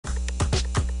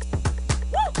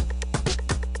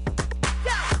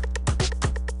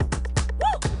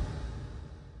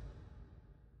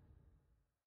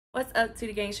What's up,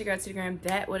 Tootie Gang? It's your girl Tootie Graham,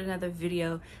 back with another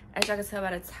video. As y'all can tell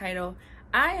by the title,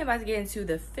 I am about to get into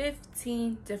the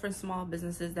 15 different small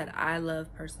businesses that I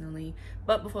love personally.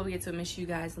 But before we get to it, make sure you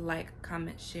guys like,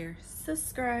 comment, share,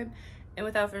 subscribe. And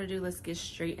without further ado, let's get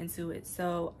straight into it.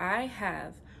 So I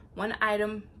have one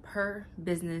item per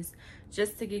business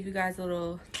just to give you guys a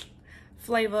little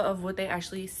flavor of what they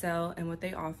actually sell and what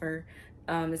they offer.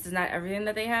 This is not everything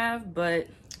that they have, but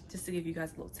just to give you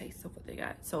guys a little taste of what they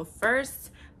got. So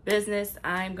first business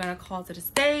I'm gonna call to the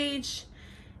stage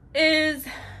is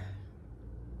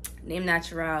Name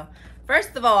Natural.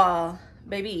 First of all,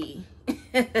 baby,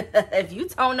 if you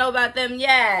don't know about them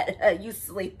yet, you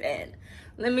sleeping.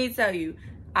 Let me tell you,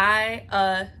 I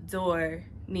adore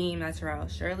Name Natural.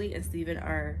 Shirley and Steven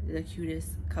are the cutest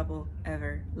couple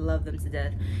ever. Love them to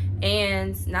death.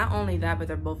 And not only that, but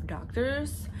they're both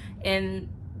doctors, and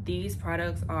these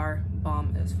products are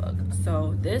bomb as fuck.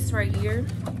 So this right here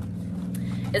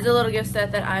is a little gift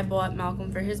set that I bought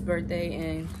Malcolm for his birthday,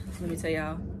 and let me tell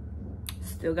y'all,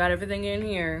 still got everything in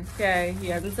here. Okay, he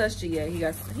hasn't touched it yet.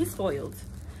 He's spoiled,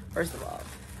 first of all.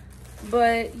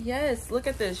 But yes, look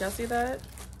at this. Y'all see that?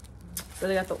 So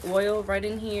they got the oil right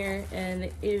in here, and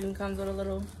it even comes with a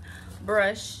little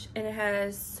brush, and it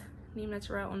has Name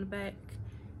Natural on the back.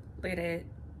 Look at it.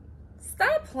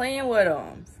 Stop playing with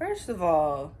them. First of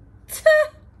all,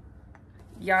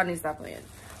 y'all need to stop playing.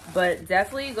 But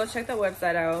definitely go check the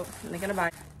website out. Link in the bio.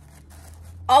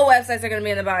 All websites are gonna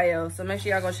be in the bio, so make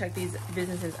sure y'all go check these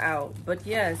businesses out. But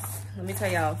yes, let me tell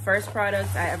y'all, first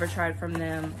product I ever tried from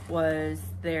them was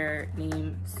their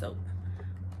neem soap.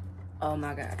 Oh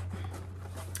my god.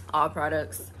 All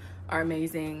products are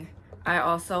amazing. I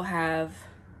also have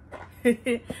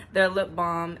their lip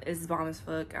balm. Is bomb as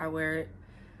fuck. I wear it.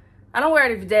 I don't wear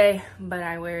it every day, but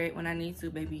I wear it when I need to,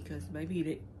 baby, because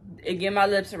baby, it get my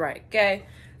lips right, okay?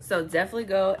 So definitely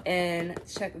go and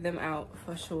check them out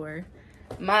for sure.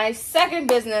 My second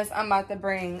business I'm about to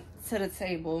bring to the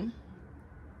table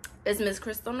is Miss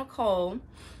Crystal Nicole,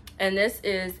 and this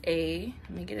is a,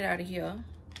 let me get it out of here.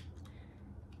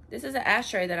 This is an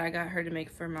ashtray that I got her to make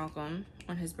for Malcolm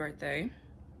on his birthday,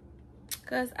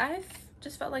 because I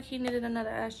just felt like he needed another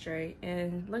ashtray,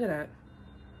 and look at that.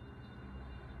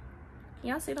 Can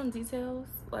y'all see them details?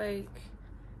 Like,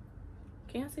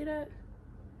 can y'all see that?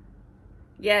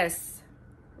 Yes,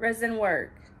 resin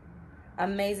work.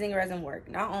 Amazing resin work.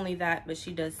 Not only that, but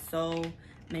she does so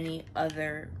many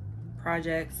other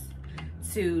projects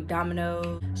to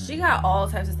Domino. She got all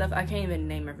types of stuff. I can't even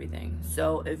name everything.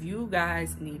 So if you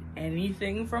guys need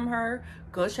anything from her,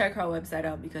 go check her website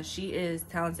out, because she is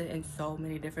talented in so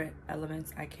many different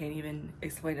elements. I can't even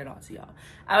explain it all to y'all.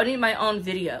 I would need my own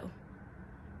video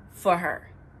for her,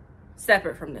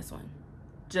 separate from this one,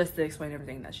 just to explain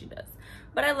everything that she does.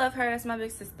 But I love her. That's my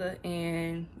big sister,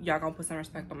 and y'all gonna put some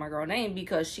respect on my girl name,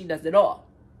 because she does it all,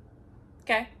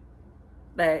 okay?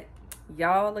 But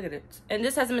y'all, look at it. And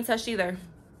this hasn't been touched either.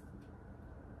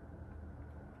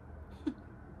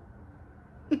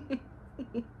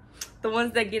 The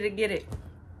ones that get it.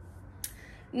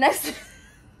 Next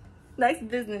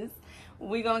business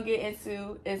we gonna get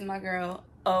into is my girl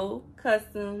O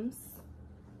Customs.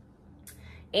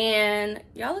 And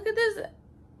y'all, look at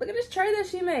this tray that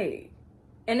she made,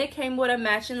 and it came with a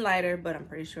matching lighter, but I'm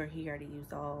pretty sure he already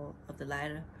used all of the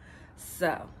lighter,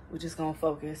 so we're just gonna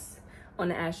focus on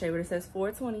the ashtray where it says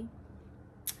 420.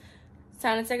 It's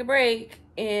time to take a break,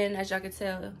 and as y'all can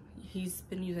tell, he's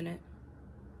been using it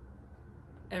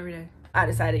every day. I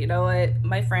decided, you know what,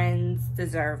 my friends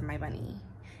deserve my money,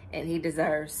 and he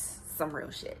deserves some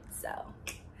real shit. So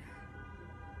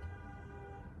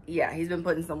yeah, he's been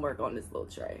putting some work on this little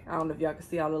tray. I don't know if y'all can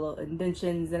see all the little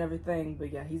indentions and everything,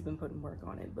 but yeah, he's been putting work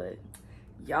on it. But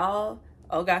y'all,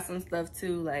 oh, got some stuff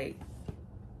too. Like,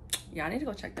 y'all need to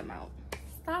go check them out.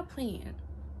 Stop playing.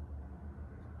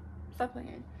 Stop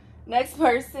playing. Next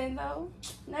person though,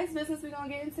 next business we're gonna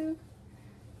get into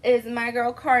is my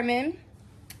girl Carmen,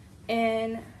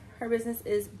 and her business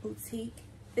is Boutique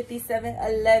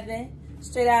 5711,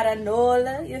 straight out of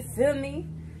NOLA, you feel me?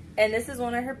 And this is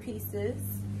one of her pieces.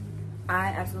 I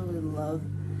absolutely love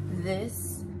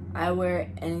this. I wear it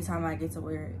anytime I get to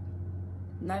wear it.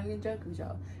 Not even joking with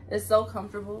y'all. It's so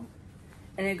comfortable,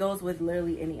 and it goes with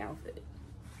literally any outfit.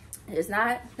 It's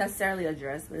not necessarily a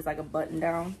dress, but it's like a button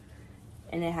down,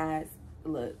 and it has,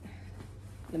 look,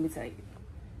 let me tell you,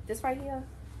 this right here,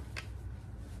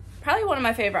 probably one of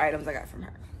my favorite items I got from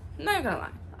her. I'm not even gonna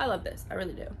lie, I love this, I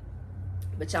really do.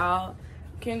 But y'all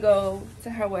can go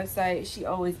to her website. She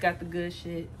always got the good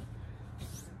shit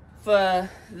for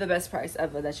the best price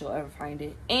ever that you'll ever find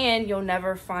it, and you'll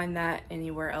never find that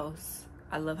anywhere else.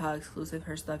 I love how exclusive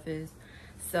her stuff is.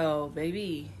 So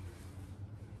baby,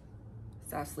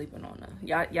 Stop sleeping on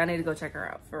her. Y'all need to go check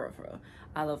her out. For real, for real.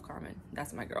 I love Carmen.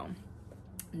 That's my girl.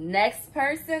 Next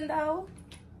person, though.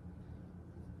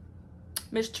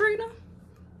 Miss Trina.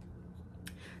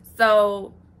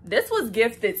 So, this was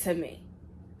gifted to me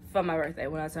for my birthday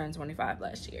when I turned 25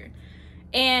 last year.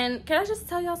 And can I just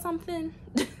tell y'all something?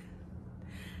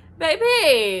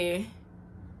 Baby,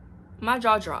 my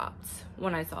jaw dropped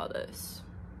when I saw this.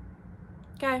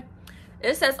 Okay.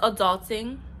 It says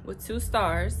adulting with 2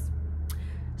 stars.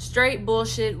 Straight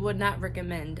bullshit, would not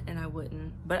recommend, and I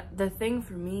wouldn't. But the thing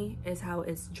for me is how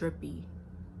it's drippy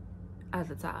at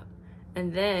the top.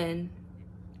 And then,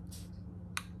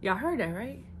 y'all heard that,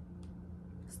 right?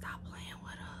 Stop playing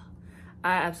with her.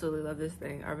 I absolutely love this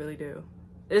thing. I really do.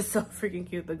 It's so freaking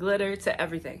cute. The glitter to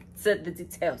everything, to the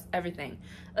details, everything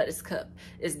of this cup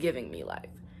is giving me life.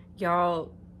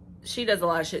 Y'all, she does a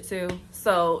lot of shit too.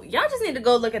 So y'all just need to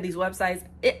go look at these websites.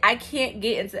 I can't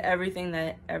get into everything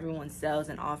that everyone sells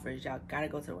and offers. Y'all gotta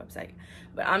go to the website.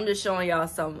 But I'm just showing y'all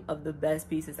some of the best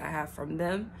pieces I have from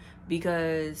them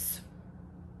because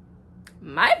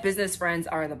my business friends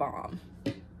are the bomb.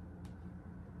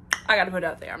 I gotta put it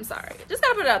out there. I'm sorry. Just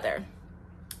gotta put it out there.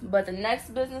 But the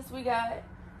next business we got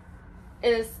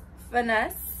is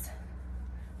Finesse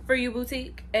For You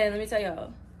Boutique. And let me tell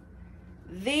y'all,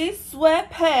 these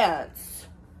sweatpants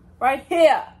right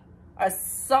here are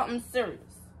something serious.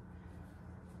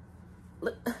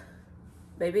 Look,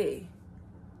 baby.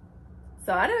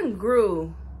 So I done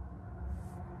grew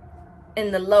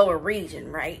in the lower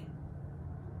region, right?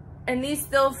 And these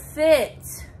still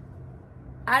fit.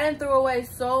 I done threw away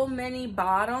so many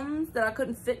bottoms that I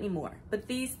couldn't fit anymore. But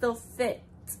these still fit.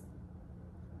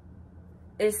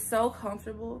 It's so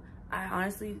comfortable. I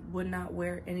honestly would not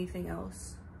wear anything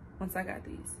else once I got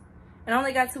these. And I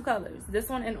only got 2 colors. This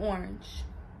one and orange.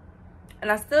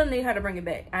 And I still need her to bring it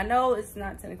back. I know it's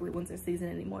not technically winter season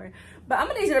anymore. But I'm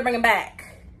going to need you to bring it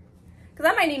back.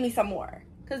 Because I might need me some more.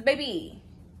 Because, baby,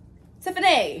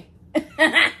 Tiffany,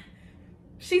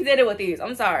 she did it with these.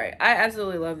 I'm sorry. I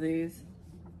absolutely love these.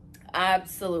 I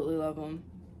absolutely love them.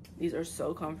 These are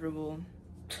so comfortable.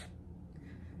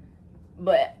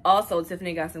 But also,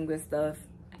 Tiffany got some good stuff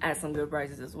at some good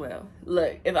prices as well.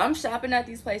 Look, if I'm shopping at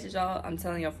these places, y'all, I'm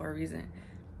telling y'all for a reason.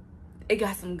 It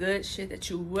got some good shit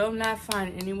that you will not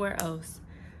find anywhere else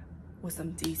with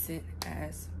some decent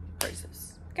ass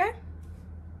prices. Okay?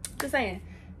 Just saying.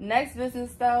 Next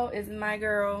business though is my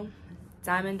girl,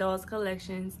 Diamond Dolls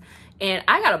Collections. And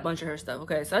I got a bunch of her stuff,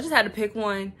 okay? So I just had to pick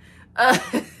one. I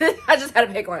just had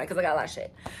to pick one because I got a lot of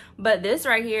shit. But this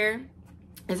right here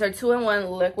is her 2-in-1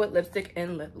 liquid lipstick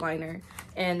and lip liner.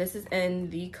 And this is in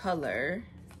the color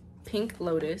Pink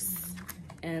Lotus.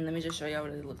 And let me just show y'all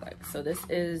what it looks like. So this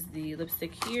is the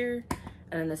lipstick here.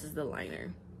 And then this is the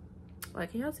liner.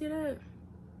 Like, can y'all see that?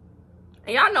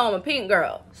 And y'all know I'm a pink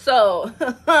girl. So,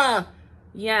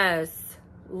 yes.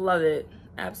 Love it.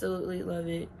 Absolutely love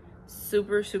it.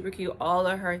 Super, super cute. All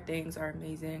of her things are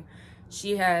amazing.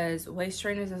 She has waist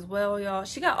trainers as well, y'all.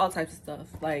 She got all types of stuff.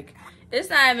 Like, it's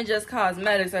not even just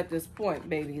cosmetics at this point,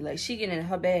 baby. Like, she getting in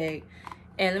her bag.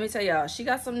 And let me tell y'all, she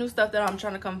got some new stuff that I'm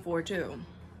trying to come for, too.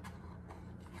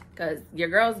 Because your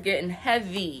girl's getting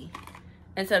heavy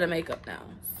into the makeup now.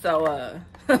 So,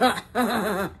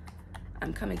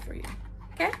 I'm coming for you.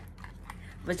 Okay?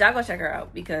 But y'all go check her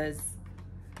out because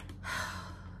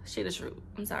she the truth.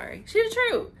 I'm sorry. She the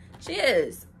truth. She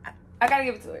is. I gotta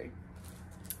give it to her.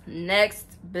 Next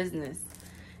business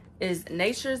is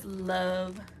Nature's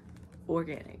Love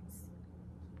Organics.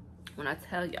 When I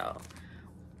tell y'all,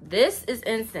 this is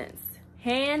incense,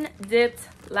 hand dipped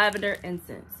lavender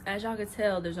incense. As y'all can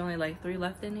tell, there's only like 3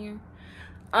 left in here.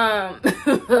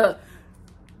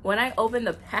 When I opened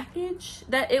the package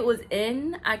that it was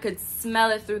in, I could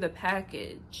smell it through the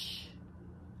package.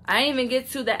 I didn't even get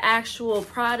to the actual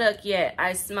product yet.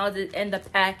 I smelled it in the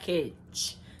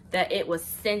package that it was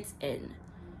sent in.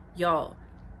 Y'all,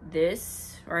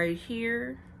 this right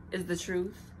here is the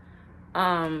truth.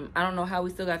 I don't know how we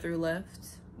still got 3 left,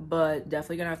 but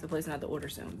definitely gonna have to place another order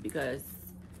soon because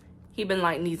he been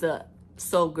lighting these up.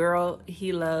 So girl,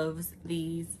 he loves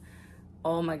these.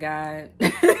 Oh my God.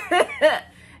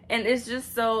 And it's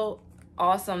just so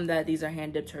awesome that these are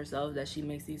hand dipped herself, that she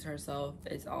makes these herself.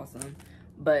 It's awesome.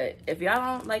 But if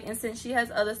y'all don't like incense, she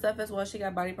has other stuff as well. She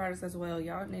got body products as well.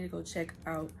 Y'all need to go check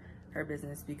out her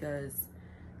business because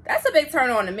that's a big turn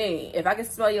on to me. If I can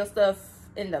smell your stuff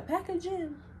in the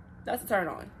packaging, that's a turn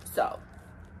on. So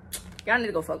y'all need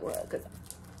to go fuck with her because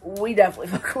we definitely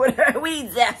fuck with her. We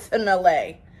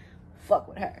definitely fuck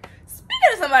with her.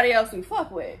 Speaking of somebody else we fuck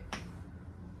with.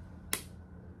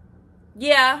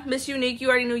 Yeah, Miss Unique, you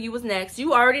already knew you was next.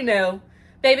 You already knew.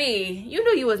 Baby, you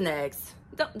knew you was next.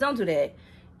 don't do that.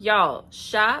 Y'all,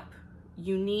 shop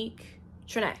Unique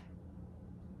Trinae.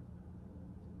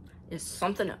 It's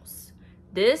something else.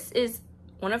 This is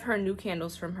one of her new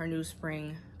candles from her new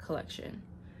spring collection.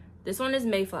 This one is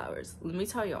Mayflowers. Let me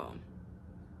tell y'all,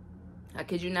 I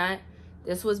kid you not,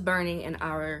 this was burning in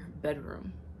our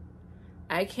bedroom.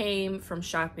 I came from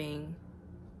shopping,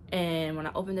 and when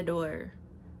I opened the door,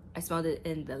 I smelled it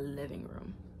in the living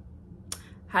room.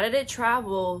 How did it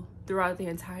travel throughout the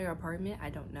entire apartment? I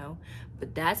don't know,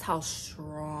 but that's how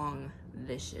strong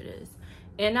this shit is.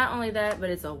 And not only that, but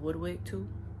it's a wood wick too.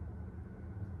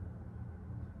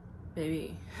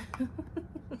 Baby.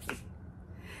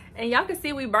 And y'all can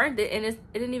see we burned it, and it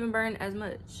didn't even burn as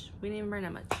much. We didn't even burn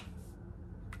that much.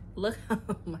 Look, oh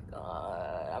my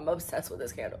God, I'm obsessed with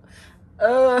this candle.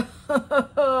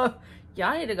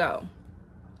 Y'all need to go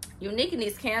Unique in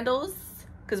these candles,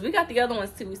 because we got the other ones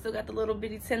too. We still got the little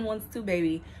bitty tin ones too,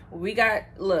 baby. We got,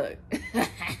 look,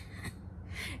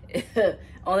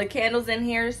 all the candles in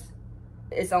here,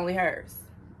 it's only hers.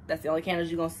 That's the only candles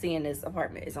you're gonna see in this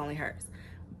apartment. It's only hers.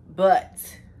 But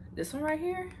this one right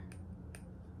here,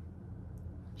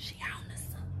 she on this.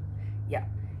 Yeah.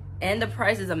 And the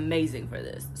price is amazing for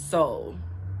this. So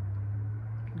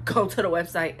go to the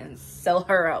website and sell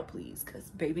her out, please. Because,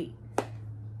 baby,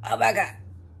 oh my God,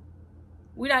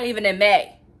 we're not even in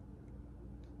May.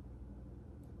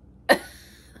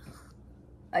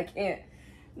 I can't.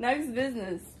 Next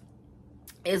business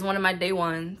is one of my day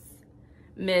ones,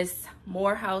 Miss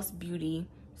Morehouse Beauty.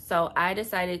 So I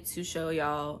decided to show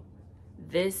y'all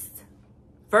this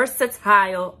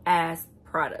versatile ass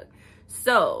product.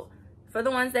 So for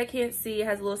the ones that can't see, it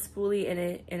has a little spoolie in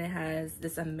it, and it has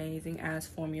this amazing ass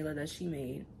formula that she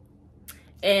made.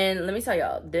 And let me tell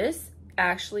y'all, this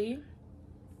actually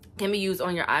can be used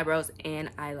on your eyebrows and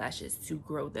eyelashes to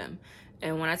grow them.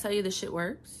 And when I tell you this shit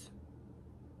works,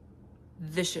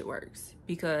 this shit works,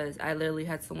 because I literally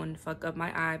had someone fuck up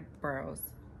my eyebrows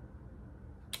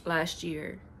last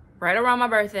year right around my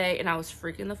birthday, and I was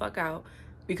freaking the fuck out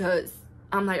because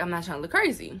I'm like, I'm not trying to look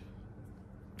crazy.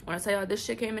 When I tell y'all this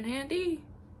shit came in handy,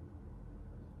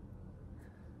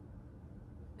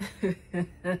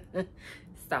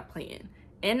 stop playing.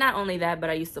 And not only that, but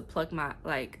I used to pluck my,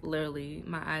 like, literally,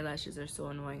 my eyelashes are so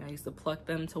annoying. I used to pluck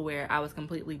them to where I was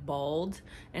completely bald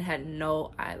and had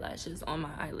no eyelashes on my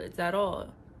eyelids at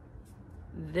all.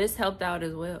 This helped out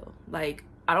as well. Like,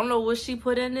 I don't know what she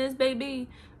put in this, baby,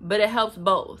 but it helps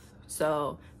both.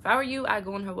 So if I were you, I'd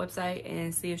go on her website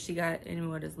and see if she got any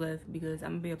more that's left, because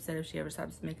I'm gonna be upset if she ever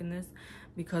stops making this,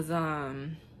 because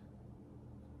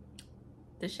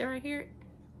this shit right here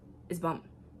is bomb.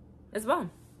 It's bomb.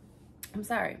 I'm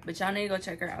sorry, but y'all need to go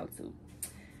check her out too.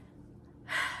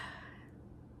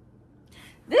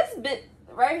 This bit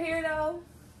right here though,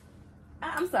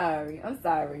 I'm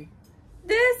sorry.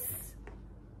 This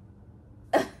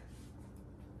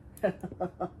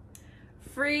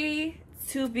Free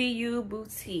to Be You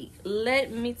boutique.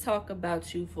 Let me talk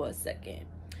about you for a second.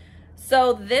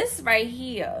 So this right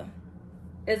here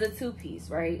is a two-piece,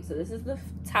 right? So this is the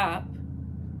top.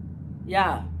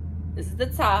 Yeah, this is the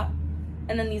top,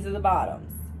 and then these are the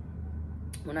bottoms.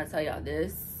 When I tell y'all,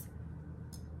 this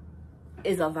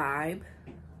is a vibe.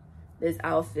 This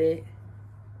outfit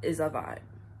is a vibe.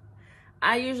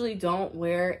 I usually don't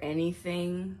wear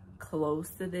anything close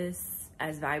to this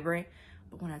as vibrant,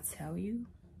 but when I tell you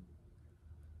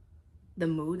the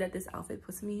mood that this outfit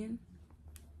puts me in,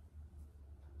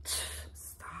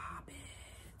 stop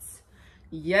it.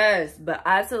 Yes, but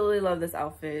I absolutely love this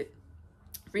outfit.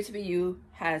 Free to Be You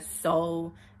has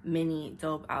so many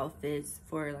dope outfits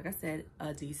for, like I said,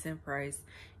 a decent price,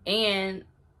 and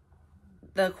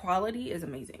the quality is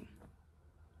amazing.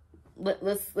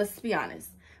 Let's be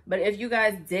honest. But if you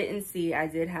guys didn't see, I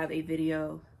did have a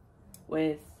video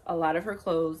with a lot of her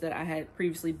clothes that I had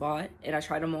previously bought, and I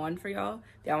tried them on for y'all.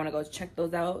 If y'all want to go check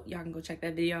those out, y'all can go check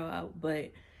that video out.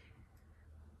 But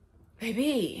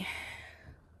baby,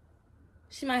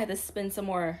 she might have to spend some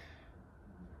more.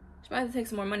 She might have to take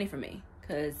some more money from me,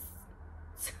 because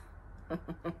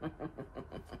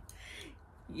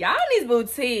y'all in these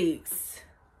boutiques,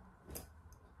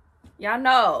 y'all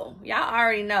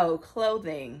already know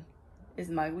clothing is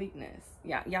my weakness.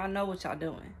 Y'all know what y'all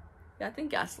doing. Y'all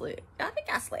think y'all slick. Y'all think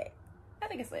it's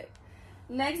slick.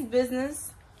 Next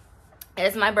business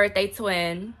is my birthday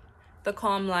twin, the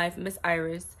Calm Life, Miss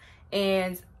Iris.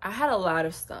 And I had a lot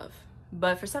of stuff,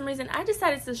 but for some reason I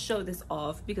decided to show this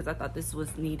off because I thought this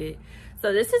was needed.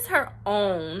 So this is her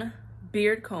own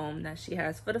beard comb that she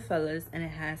has for the fellas, and it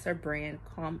has her brand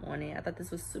Calm on it. I thought this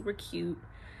was super cute.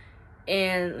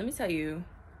 And let me tell you,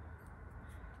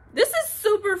 this is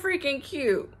super freaking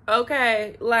cute,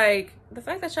 okay? Like, the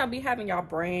fact that y'all be having y'all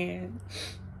brand.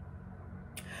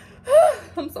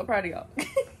 I'm so proud of y'all.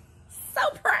 So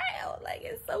proud. Like,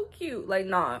 it's so cute. Like,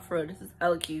 nah, for real, this is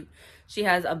hella cute. She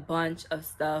has a bunch of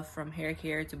stuff from hair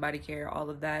care to body care, all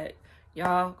of that.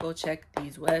 Y'all go check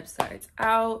these websites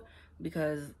out,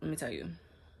 because let me tell you,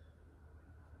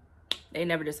 they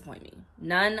never disappoint me.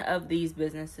 None of these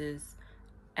businesses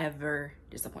ever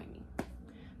disappoint me.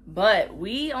 But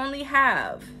we only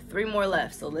have 3 more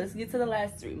left, so let's get to the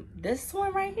last 3. This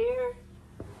one right here,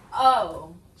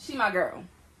 oh, she my girl.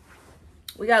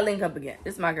 We gotta link up again.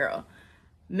 This is my girl,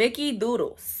 Mickey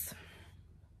Doodles.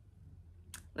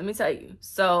 Let me tell you,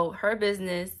 so her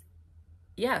business,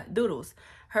 yeah, Doodles,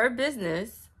 her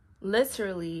business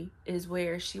literally is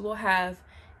where she will have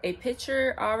a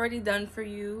picture already done for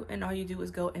you, and all you do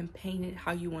is go and paint it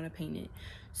how you want to paint it.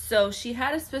 So she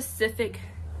had a specific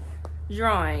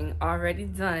drawing already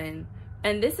done,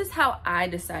 and this is how I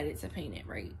decided to paint it,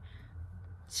 right?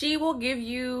 She will give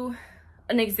you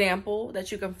an example that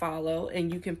you can follow,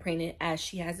 and you can paint it as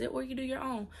she has it, or you do your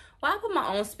own. Well, I put my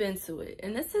own spin to it,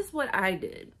 and this is what I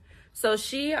did. So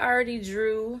she already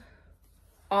drew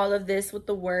all of this with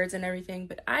the words and everything,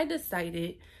 but I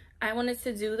decided I wanted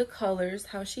to do the colors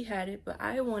how she had it, but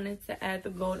I wanted to add the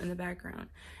gold in the background,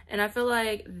 and I feel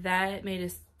like that made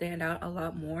it stand out a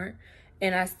lot more.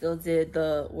 And I still did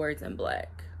the words in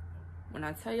black. When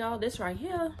I tell y'all this right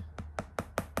here,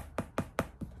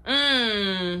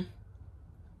 had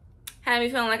me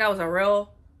feeling like I was a real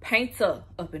painter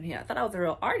up in here. I thought I was a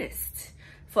real artist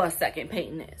for a second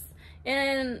painting this.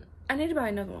 And I need to buy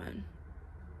another one.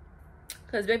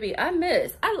 Cause baby, I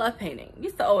love painting.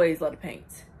 Used to always love to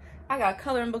paint. I got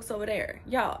coloring books over there.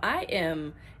 Y'all, I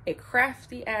am a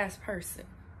crafty ass person.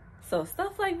 So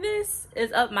stuff like this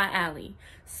is up my alley.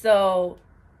 So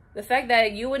the fact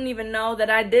that you wouldn't even know that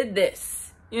I did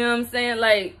this, you know what I'm saying?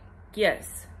 Like,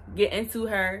 yes, get into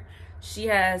her. She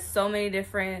has so many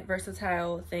different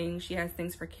versatile things. She has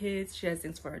things for kids. She has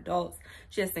things for adults.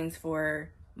 She has things for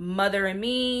mother and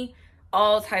me,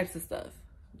 all types of stuff.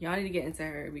 Y'all need to get into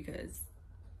her, because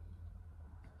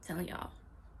I'm telling y'all,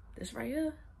 this right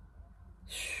here.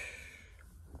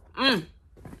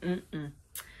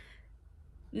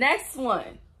 Next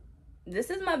one. This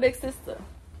is my big sister.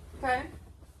 Okay.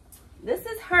 This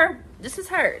is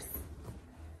hers.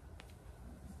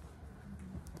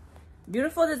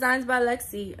 Beautiful Designs by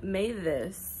Lexi made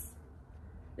this.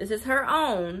 This is her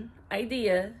own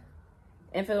idea.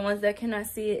 And for the ones that cannot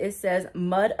see it, it says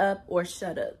mud up or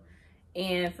shut up.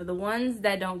 And for the ones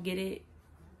that don't get it,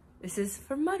 this is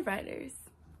for mud riders.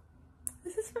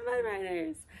 This is for mud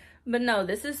riders. But no,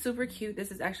 this is super cute.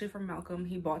 This is actually from Malcolm.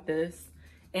 He bought this.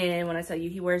 And when I tell you,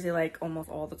 he wears it like almost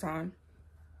all the time.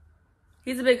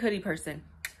 He's a big hoodie person.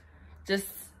 Just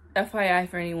FYI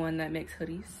for anyone that makes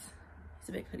hoodies. He's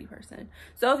a big hoodie person.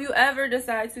 So if you ever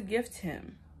decide to gift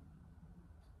him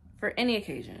for any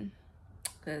occasion,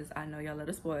 because I know y'all love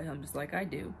to spoil him just like I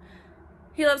do,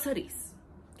 he loves hoodies.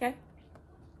 Okay?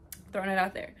 Throwing it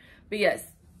out there. But yes,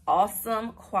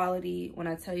 awesome quality. When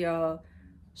I tell y'all,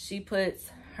 she puts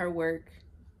her work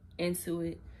into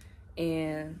it,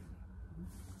 and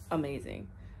amazing.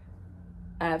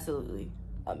 Absolutely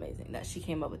amazing that she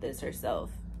came up with this herself.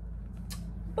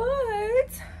 But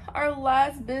our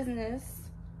last business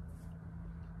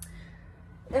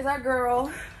is our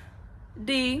girl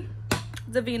D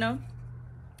Davina,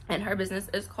 and her business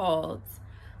is called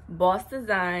Boss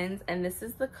Designs, and this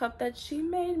is the cup that she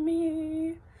made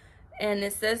me, and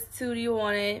it says Tootie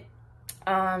on it.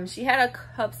 She had a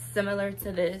cup similar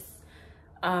to this.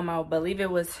 I believe it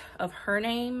was of her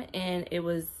name, and it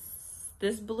was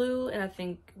this blue, and I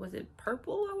think, was it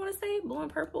purple? I want to say blue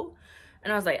and purple.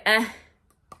 And I was like,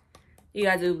 you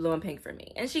gotta do blue and pink for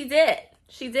me. And she did.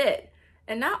 She did.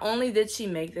 And not only did she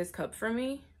make this cup for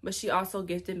me, but she also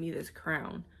gifted me this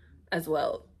crown as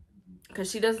well.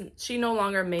 Because she no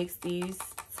longer makes these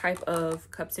type of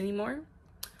cups anymore.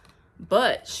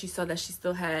 But she saw that she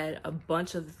still had a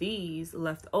bunch of these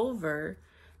left over.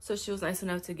 So she was nice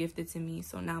enough to gift it to me.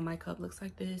 So now my cup looks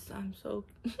like this. I'm so...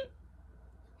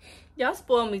 Y'all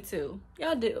spoil me too.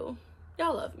 Y'all do.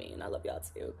 Y'all love me, and I love y'all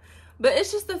too. But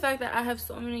it's just the fact that I have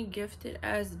so many gifted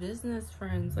ass business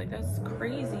friends. Like, that's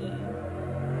crazy.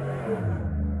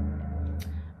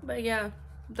 But yeah,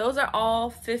 those are all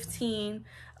 15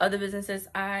 of the businesses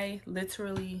I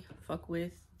literally fuck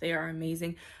with. They are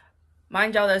amazing.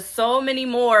 Mind y'all, there's so many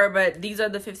more, but these are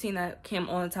the 15 that came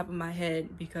on the top of my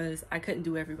head because I couldn't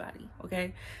do everybody,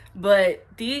 okay? But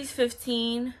these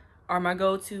 15 are my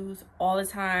go-tos all the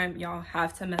time. Y'all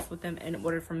have to mess with them and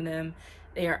order from them.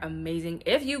 They are amazing.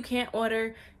 If you can't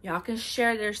order, y'all can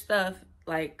share their stuff.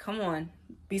 Like, come on,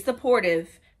 be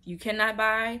supportive. You cannot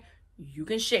buy, you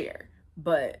can share.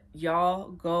 But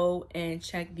y'all go and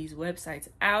check these websites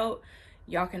out.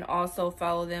 Y'all can also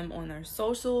follow them on their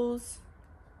socials.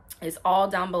 It's all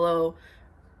down below.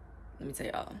 Let me tell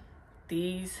y'all,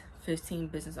 these 15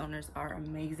 business owners are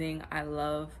amazing. I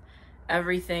love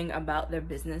everything about their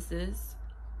businesses.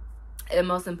 And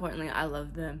most importantly, I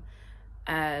love them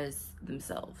as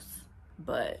themselves.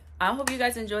 But I hope you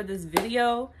guys enjoyed this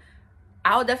video.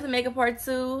 I'll definitely make a part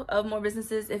 2 of more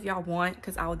businesses if y'all want,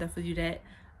 because I will definitely do that.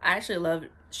 I actually love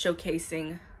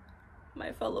showcasing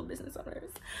my fellow business owners.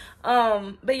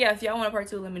 But yeah, if y'all want a part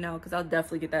 2, let me know, because I'll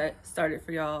definitely get that started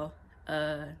for y'all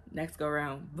next go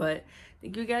around. But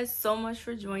thank you guys so much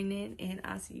for joining, and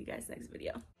I'll see you guys next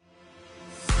video.